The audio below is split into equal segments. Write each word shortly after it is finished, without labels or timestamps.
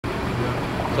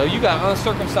So you got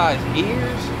uncircumcised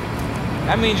ears?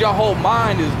 That means your whole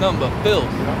mind is nothing but filth.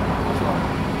 Yeah, that's right.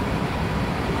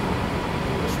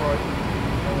 That's right.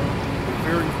 The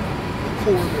very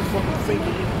core of their fucking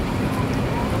thinking.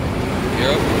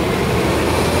 Yep.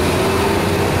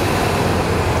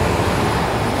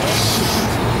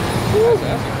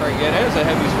 That's a crazy. Yeah, that is a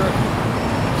heavy scripture.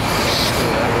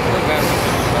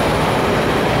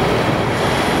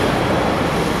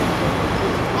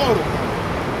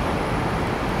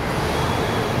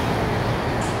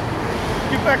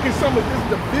 Get back in some of this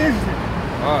division.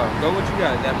 Go what you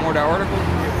got? That article?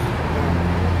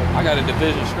 I got a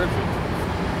division scripture.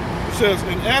 It says,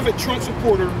 an avid Trump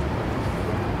supporter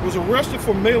was arrested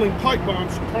for mailing pipe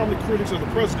bombs to prominent critics of the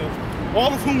president,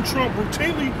 all of whom Trump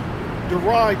routinely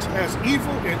derides as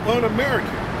evil and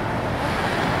un-American.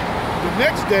 The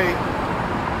next day,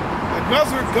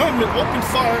 another gunman opened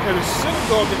fire at a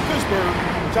synagogue in Pittsburgh,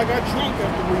 which I got drunk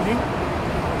after reading.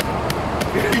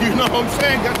 You know what I'm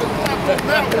saying? Got the clap on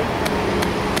that one.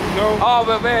 You know? Oh,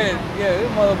 but man, yeah,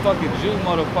 this motherfucking Jew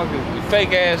motherfuckers,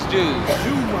 fake ass Jews.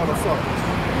 Jew motherfuckers.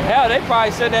 Hell, they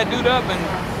probably set that dude up and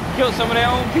killed some of their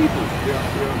own people.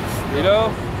 Yeah. You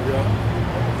know? Yeah.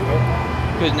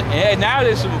 Because now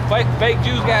there's some fake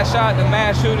Jews got shot in a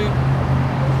mass shooting.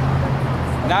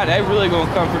 Now they really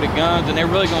gonna come for the guns and they're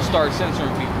really gonna start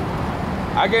censoring people.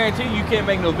 I guarantee you can't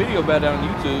make no video about that on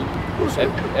YouTube.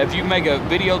 If you make a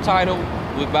video title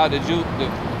about the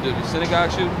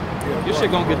synagogue shooting, your shit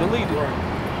gonna get deleted.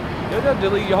 Right. They'll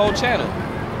delete your whole channel.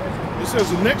 It says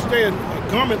the next day a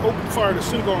gunman opened fire at a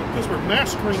synagogue in Pittsburgh,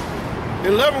 massacring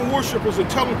 11 worshipers and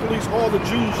telling police all the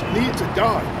Jews need to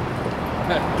die.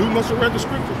 Dude must have read the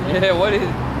scriptures. Yeah, what is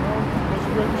it?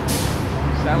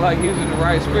 Sound like using the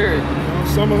right spirit. You know,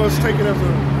 some of us take it as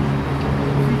a...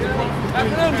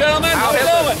 Afternoon, gentlemen. How you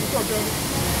doing?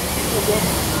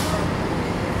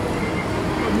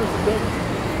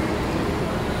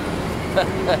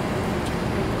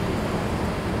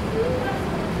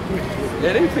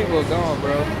 Yeah, these people are gone,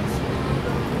 bro.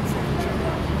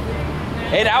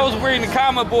 And I was reading the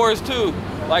comment boards too,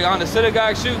 like on the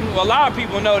synagogue shooting. Well, a lot of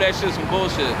people know that shit's some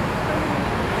bullshit.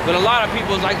 But a lot of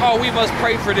people is like, oh, we must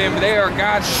pray for them. They are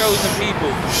God's chosen people.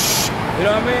 You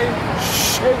know what I mean?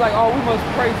 It's like, oh, we must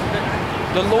pray for them.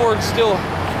 The Lord still,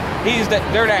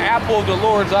 they're the apple of the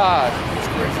Lord's eye. It's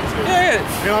crazy. Yeah.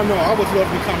 Yeah, I know. I was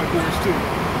loving the comment boards too.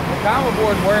 The comment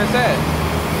boards, where is that?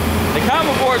 The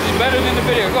comment boards is better than the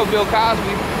video. Go Bill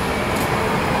Cosby.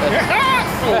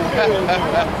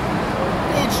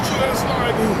 It's just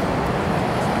like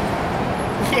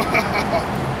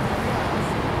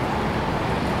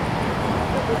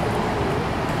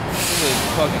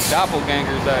fucking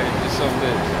doppelgangers out here, just some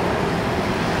bitch.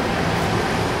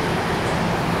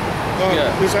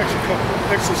 Yeah. There's actually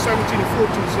Exodus 17 and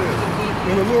 14 says,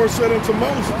 when the Lord said unto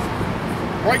Moses,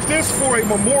 write this for a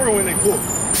memorial in a book,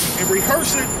 and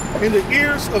rehearse it in the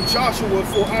ears of Joshua,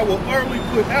 for I will utterly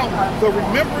put out the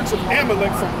remembrance of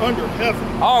Amalek from under heaven.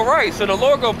 All right, so the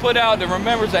Lord gonna put out the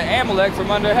remembrance of Amalek from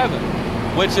under heaven,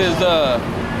 which is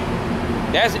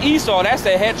that's Esau. That's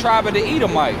the head tribe of the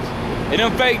Edomites. And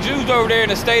them fake Jews over there in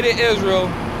the state of Israel,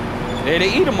 they're the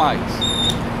Edomites.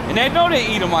 And they know they're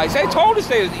Edomites. They told us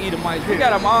they was Edomites. We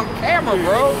got them on camera,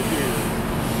 bro.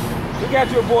 We got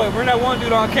your boy. We're that one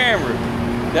dude on camera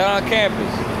down on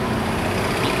campus.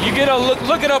 You get a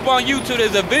look it up on YouTube.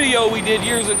 There's a video we did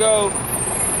years ago.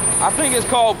 I think it's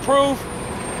called Proof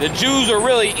the Jews are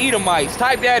really Edomites.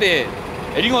 Type that in.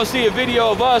 And you're gonna see a video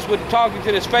of us with talking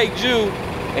to this fake Jew,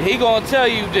 and he gonna tell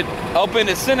you that up in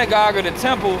the synagogue or the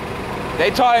temple, they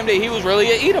taught him that he was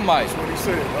really an Edomite. That's what he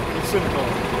said, up in the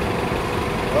synagogue.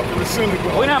 Up in the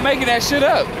synagogue. We're not making that shit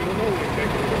up. They don't know what they're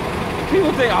making it up.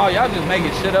 People think, oh, y'all just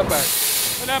making shit up.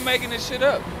 We're not making this shit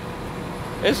up.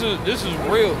 This is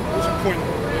real. What's the point of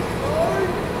it?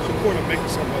 What's the point of making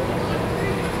something up?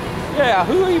 Yeah,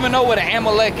 who even know what an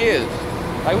Amalek is?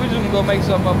 Like, we just gonna make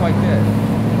something up like that.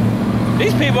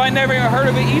 These people ain't never even heard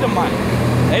of an Edomite.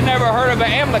 They never heard of an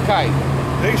Amalekite.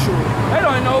 They sure. They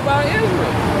don't even know about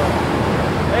Israel.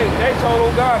 They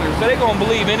total goners, so they gonna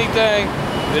believe anything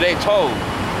that they told.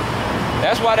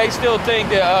 That's why they still think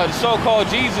that the so-called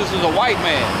Jesus is a white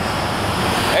man.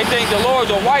 They think the Lord's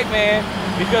a white man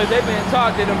because they've been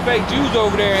taught that them fake Jews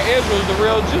over there in Israel is the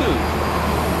real Jews.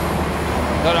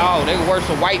 But oh, they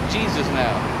worship white Jesus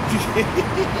now.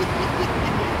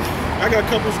 I got a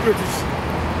couple of scriptures.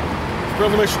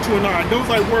 Revelation 2 and 9. Know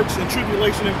thy works in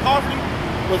tribulation and poverty,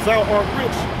 but thou art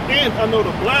rich. And I know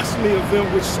the blasphemy of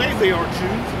them which say they are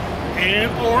Jews and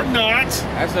are not.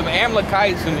 That's them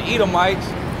Amalekites, them Edomites,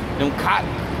 them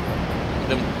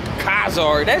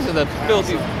Khazar. That's the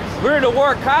filthy. We're the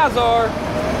word Khazar.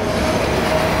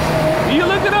 You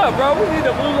look it up, bro. We need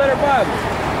a blue letter Bible.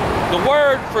 The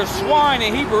word for swine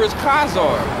in Hebrew is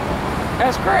kazar.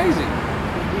 That's crazy.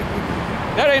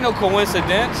 That ain't no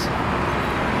coincidence.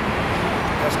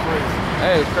 That's crazy.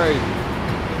 That is crazy.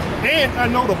 And I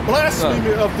know the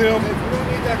blasphemy of them. If you don't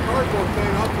need that cardboard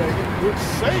thing, I'll take it. Which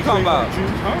say What you talking about?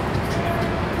 Jews, huh?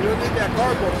 You don't need that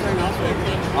cardboard thing, I'll take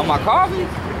it. On my coffee?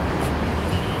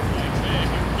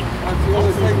 That's the only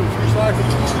thing that's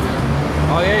recyclable on there.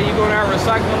 Oh yeah, you going out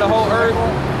recycling the whole earth?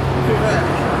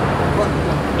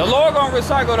 The Lord gonna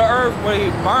recycle the earth when he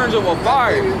burns it with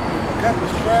fire. That was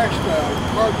trashed,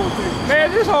 cardboard thing. Man,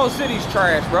 this whole city's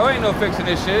trash, bro. Ain't no fixing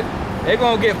this shit. They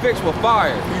gonna get fixed with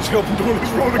fire. He's helping doing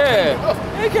this road Yeah,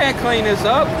 again. they can't clean this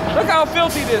up. Look how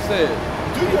filthy this is.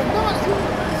 Do you not?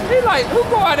 He like, who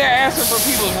go out there asking for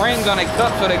people's rings on their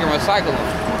cups so they can recycle them?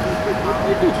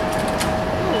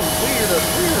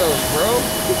 Weirdos, bro.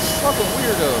 Fucking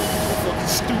weirdos. Fucking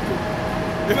stupid.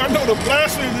 And I know the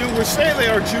blasphemy of them would say they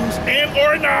are Jews and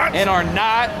are not. And are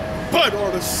not. But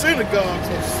are the synagogues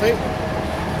of Satan.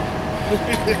 I'm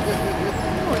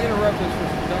gonna interrupt this for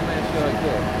some dumbass shit like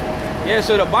that. Yeah,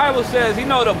 so the Bible says, you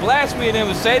know, the blasphemy of them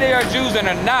would say they are Jews and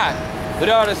are not, but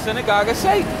are the synagogue of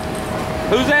Satan.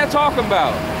 Who's that talking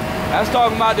about? That's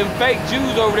talking about them fake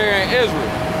Jews over there in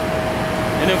Israel.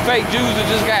 And them fake Jews that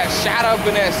just got shot up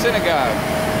in that synagogue.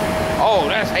 Oh,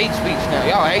 that's hate speech now.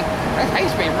 Y'all hate. That's hate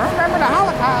speech. Remember the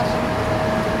Holocaust.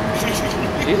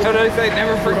 You know they say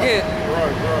never forget.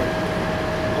 Right.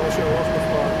 Oh, shit, watch the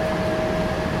fire.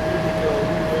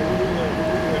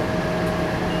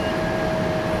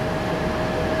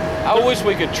 I wish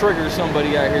we could trigger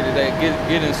somebody out here today,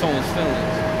 get in someone's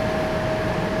feelings.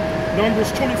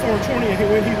 Numbers 24 and 20,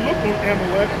 and when he looked on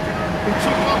Amalek, he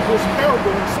took up this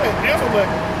parable and said,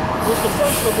 Amalek was the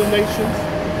first of the nations,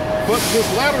 but his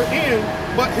latter end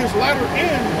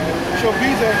shall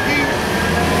be that he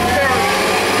perished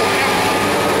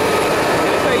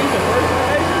Did it say he's the first of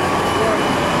the nation?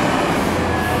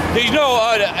 Did you know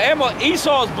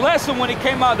Esau's blessing when he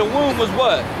came out the womb was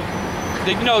what?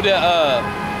 Did you know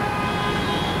that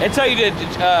they tell you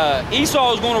that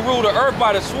Esau is going to rule the earth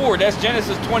by the sword. That's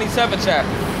Genesis 27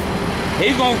 chapter.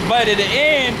 He's going, but at the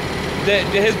end, that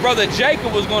his brother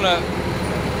Jacob was going to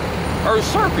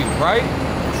usurp him, right?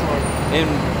 That's right. And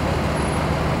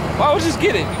why would you just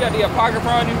get it? You got the apocrypha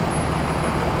on you?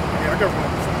 Yeah, I got one.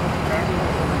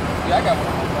 Yeah, I got one.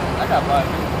 I got 5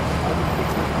 minutes.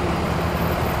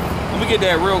 Let me get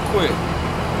that real quick.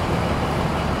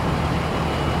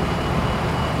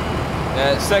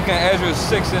 That 2nd Ezra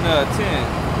 6 and 10,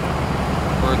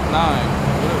 or 9.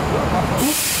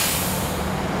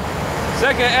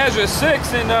 2nd Ezra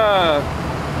 6 and damn,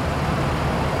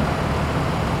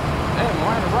 am I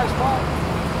in the right spot?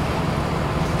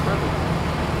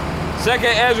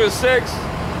 2nd Ezra 6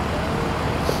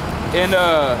 and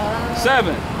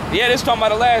 7. Yeah, this is talking about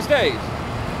the last days.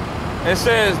 It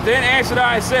says, then answered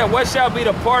I and said, what shall be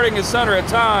the parting asunder at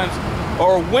times?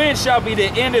 Or when shall be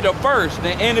the end of the first?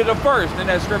 The end of the first. Then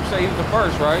that scripture say he was the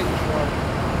first, right?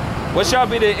 What shall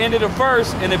be the end of the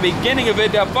first and the beginning of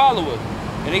it that followeth?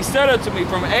 And he said unto me,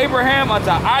 from Abraham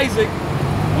unto Isaac,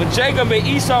 when Jacob and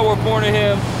Esau were born to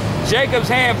him, Jacob's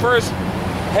hand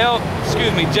held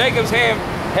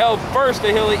first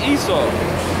the hill of Esau.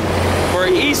 For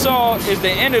Esau is the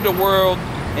end of the world,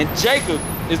 and Jacob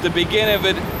is the beginning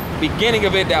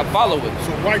of it that followeth.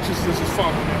 So righteousness is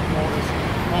following that.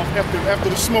 After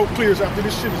the smoke clears, after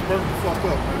this shit is burnt the fuck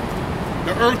up, man.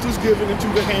 The earth is given into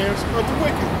the hands of the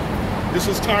wicked. This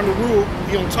is time to rule.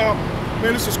 He on top.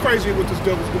 Man, this is crazy what this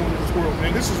devil's doing in this world,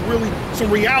 man. This is really some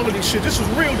reality shit. This is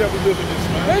real that we live in this,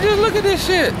 man. Hey, just look at this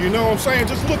shit. You know what I'm saying?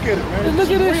 Just look at it, man. Just look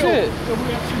at this real shit. that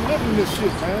we actually living this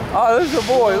shit, man. Oh, this is a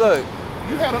boy, look.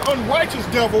 You had an unrighteous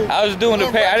devil. I was doing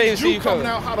the pay. I didn't see you coming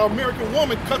out. How the American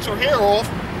woman cuts her hair off.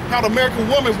 How the American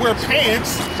woman wear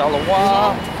pants.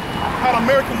 Shalawah. How the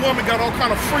American woman got all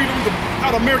kind of freedom.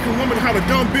 How the American woman, how the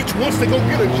dumb bitch wants to go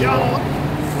get a job.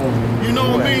 You know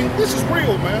what I mean? This is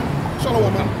real, man.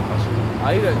 Shalom, man.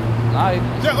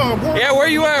 Yeah, where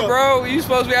you at, bro? You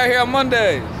supposed to be out here on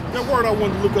Mondays. That word I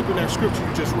wanted to look up in that scripture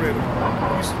you just read.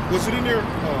 Was it in there?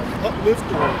 Uplift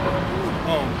or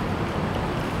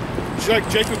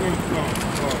Jacob and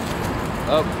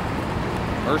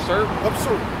Absurd.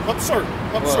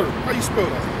 How you spell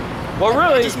that? Well,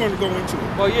 really, I just wanted to go into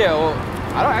it. Well, yeah. Well,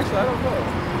 I don't know.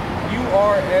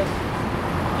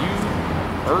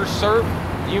 URSURP.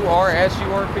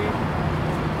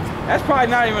 That's probably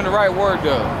not even the right word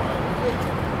though.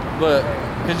 But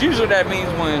because usually that means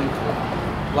when,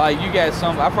 like, you got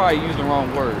some. I probably used the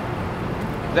wrong word.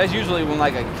 That's usually when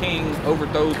like a king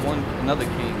overthrows another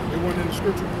king. It wasn't in the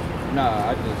scripture. Nah,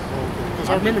 I just. Because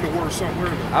I remember the word somewhere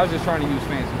there. I was just trying to use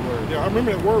fancy words. Yeah, I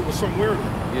remember that word was somewhere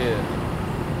there. Yeah.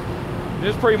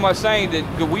 Just pretty much saying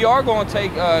that we are going to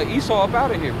take Esau up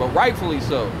out of here, but rightfully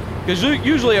so. Because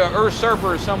usually an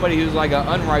usurper is somebody who's like an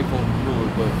unrightful ruler,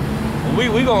 but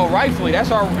we going rightfully.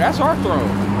 That's our throne.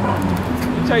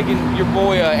 We're taking your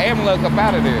boy Amalek up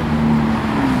out of there.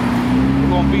 We're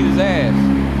gonna beat his ass.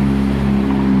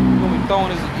 We're gonna be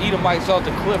throwing his Edomites off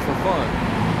the cliff for fun.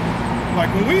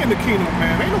 Like when we in the kingdom,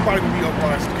 man, ain't nobody gonna be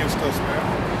uprised against us, man.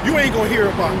 You ain't gonna hear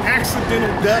about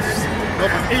accidental deaths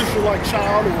of an Israelite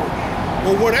child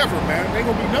or whatever, man. Ain't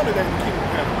gonna be none of that in the kingdom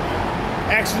of heaven,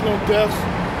 man. Accidental deaths.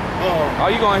 Oh,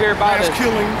 you gonna hear about mass it?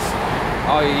 killings.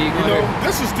 Oh, yeah, you gonna hear.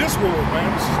 This is this world, man.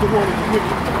 This is the world of the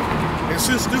wicked. And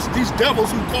since these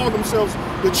devils who call themselves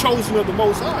the chosen of the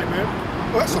Most High, man,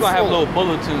 well, that's We're gonna have little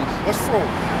bulletins. That's fraud.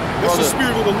 That's the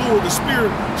spirit of the Lord, the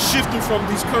spirit shifting from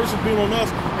these curses being on us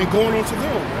and going on to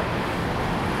them, man.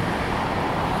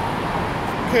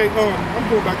 Okay, I'm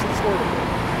going back to the story.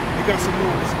 You got some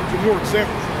more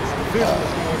examples of this division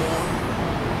that's going on.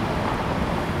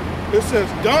 It says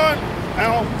Don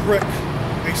Albrecht,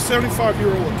 a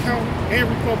 75-year-old accountant and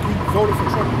Republican who voted for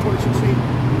Trump in 2016,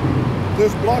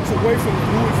 lives blocks away from the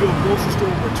Louisville grocery store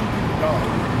where 2 people died.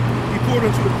 He pulled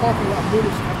into the parking lot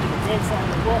minutes after the gunfire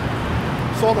erupted,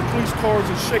 saw the police cars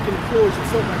and shaking employees and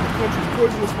felt like the country's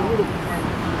poisonous political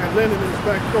climate had landed in his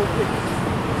backyard.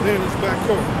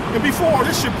 And before all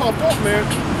this shit popped off, man,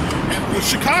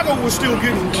 Chicago was still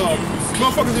getting,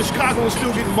 motherfuckers in Chicago was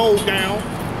still getting mowed down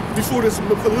before this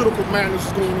political madness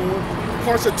was going on.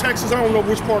 Parts of Texas, I don't know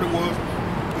which part it was,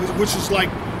 which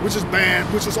is bad,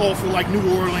 which is awful, like New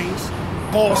Orleans,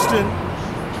 Boston.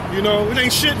 You know, it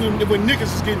ain't shit when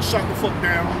niggas is getting shot the fuck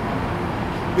down.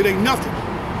 It ain't nothing.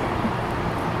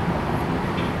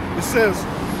 It says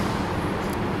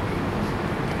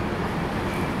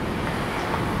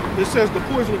the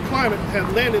poisonous climate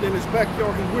had landed in his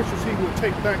backyard. He wishes he would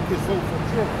take back his vote for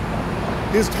Trump.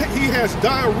 He has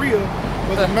diarrhea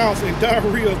of the mouth and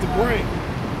diarrhea of the brain.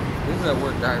 This is that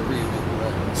word diarrhea.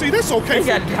 See, that's okay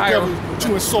for the devil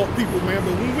to insult people, man,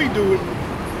 but when we do it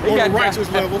on the righteous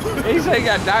level. He said he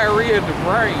got diarrhea of the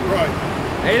brain. Right.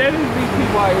 Hey, that is these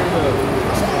people out here, though.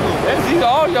 These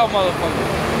all y'all motherfuckers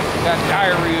got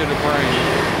diarrhea of the brain.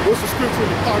 What's the scripture in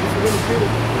the pocket for them to get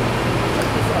it? Check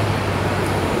this out.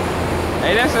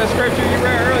 Hey, that's that scripture you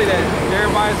read earlier, that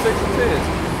Jeremiah 6 and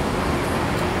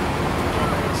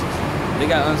 10. They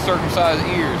got uncircumcised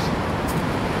ears.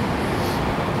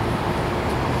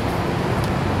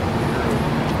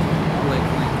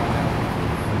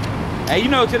 Hey, you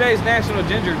know today's National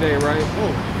Ginger Day, right?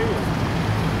 Oh,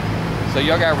 yeah. So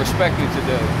y'all gotta respect me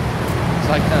today. It's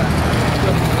like that.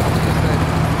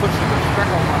 Put some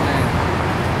respect on my name.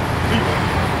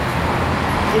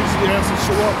 Ecclesiastes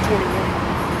show up 21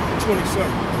 and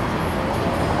 27.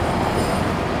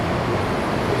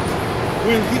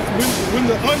 When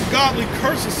the ungodly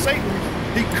curses Satan,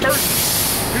 he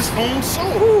curses his own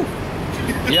soul.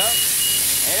 Yep.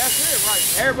 Hey, that's it, right?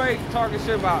 Everybody talking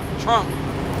shit about Trump.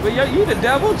 But you the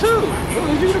devil too. Who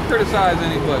is you to criticize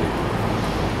anybody?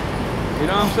 You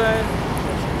know what I'm saying?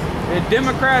 The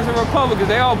Democrats and Republicans,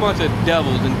 they all a bunch of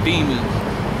devils and demons.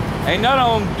 Ain't none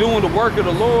of them doing the work of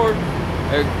the Lord.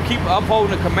 They keep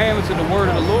upholding the commandments and the word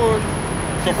of the Lord.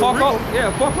 So fuck all,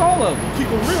 fuck all of them. Keep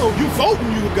it real. You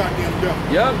voting, you a goddamn devil.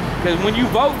 Yep. Because when you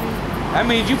voting, that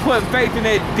means you put faith in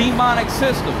that demonic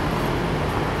system.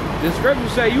 The scriptures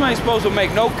say you ain't supposed to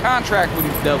make no contract with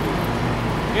these devils.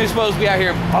 You ain't supposed to be out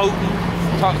here voting,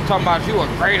 talking about you a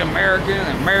great American,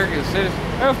 American citizen.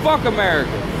 Hey, fuck America.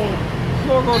 I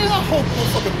hope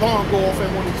motherfucking bomb go off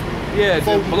at one of these. Yeah,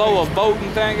 just blow a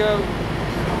voting thing up.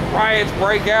 Riots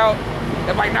break out.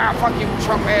 They're like, nah, fuck you,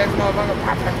 Trump ass motherfucker.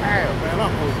 Man,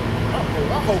 I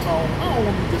hope I don't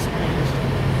want to be disappointed.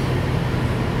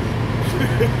 For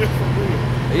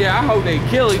real. Yeah, I hope they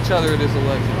kill each other in this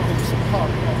election. I hope some pop.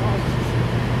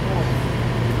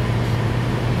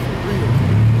 For real.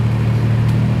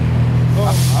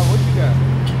 What you got?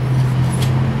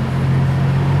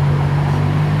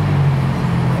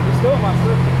 It's still my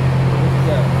scripture. What you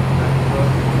got?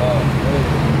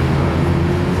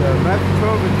 Matthew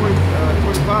 12 and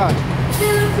 25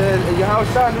 says, and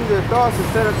Yahushua knew their thoughts and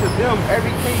said unto them,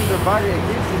 every kingdom divided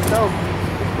against itself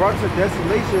is brought to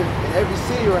desolation, and every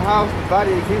city or house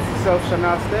divided against itself shall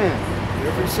not stand.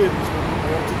 Every city is going to be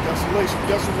brought to desolation.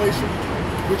 Desolation,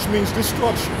 which means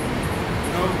destruction.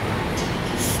 You know?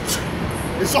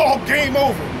 It's all game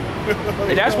over.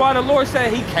 And that's why the Lord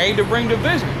said he came to bring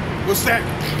division. What's that?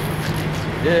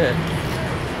 Yeah.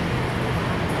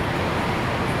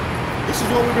 This is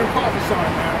what we've been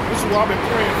prophesying, man. This is what I've been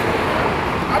praying for.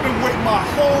 I've been waiting my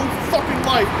whole fucking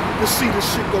life to see this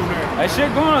shit go down. That shit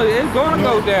it's gonna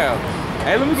go down.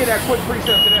 Hey, let me get that quick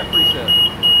precept to that precept.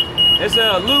 It's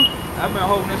Luke. I've been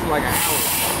holding this for like an hour.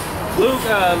 Luke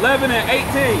 11 and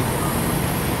 18.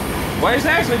 Well, it's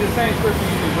actually the same scripture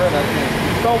you just read, I think.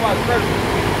 You stole my scripture.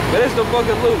 But it's the book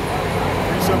of Luke.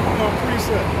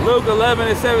 Precept. Luke 11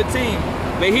 and 17.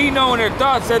 But he, knowing their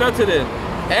thoughts, said unto them,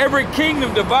 every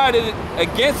kingdom divided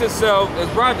against itself is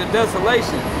brought to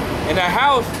desolation, and a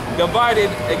house divided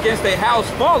against a house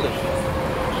falleth.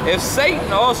 If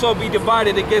Satan also be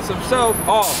divided against himself,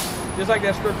 all. Just like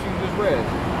that scripture you just read.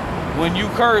 When you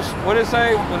curse, what did it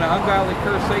say? When an ungodly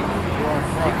curse Satan,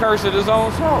 he curses his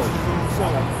own soul.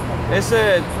 It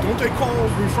said, don't they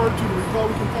refer to the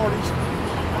Republican parties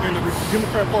and the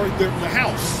Democrat Party, the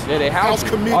House? Yeah, they house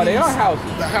committees. Oh, they are houses.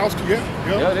 The House,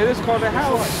 yeah, they just called the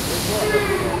House.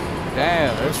 Right.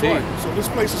 Damn, that's right. So this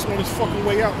place is on its fucking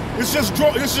way out. It's just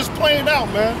playing out,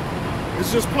 man.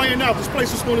 It's just playing out. This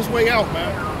place is on its way out,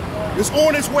 man. It's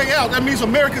on its way out. That means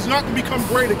America's not gonna become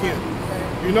great again.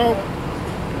 You know?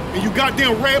 And you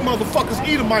goddamn red motherfuckers,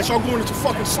 Edomites, y'all going into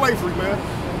fucking slavery, man.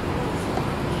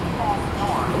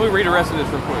 Let me read the rest of this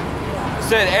real quick. It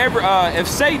said, if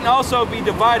Satan also be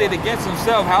divided against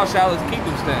himself, how shall his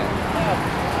kingdom stand?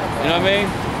 You know what I mean?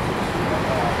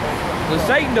 So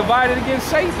Satan divided against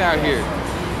Satan out here.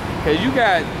 Because you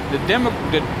got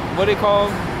what they call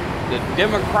the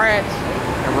Democrats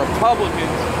and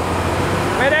Republicans.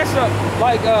 Man, that's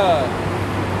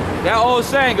that old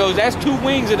saying goes, that's two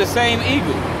wings of the same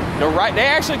eagle. They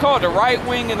actually call it the right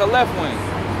wing and the left wing.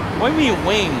 What do you mean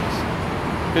wings?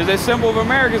 Because the symbol of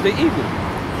America is the eagle.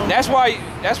 That's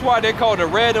why they're called the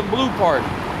red and blue party.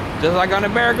 Just like on the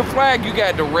American flag, you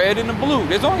got the red and the blue.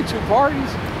 There's only two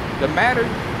parties that matter.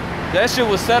 That shit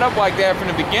was set up like that from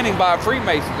the beginning by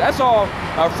Freemasons. That's all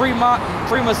a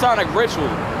Freemasonic ritual.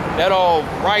 That all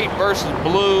right versus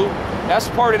blue. That's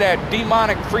part of that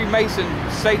demonic Freemason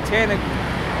satanic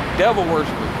devil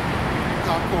worship.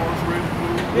 Cop cars, red and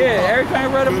blue. Yeah,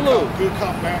 everything red and blue. Good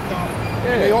cop, bad cop.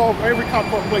 Yeah. Every cop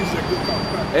car plays that good cop,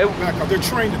 bad cop. They're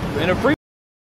trained to do that.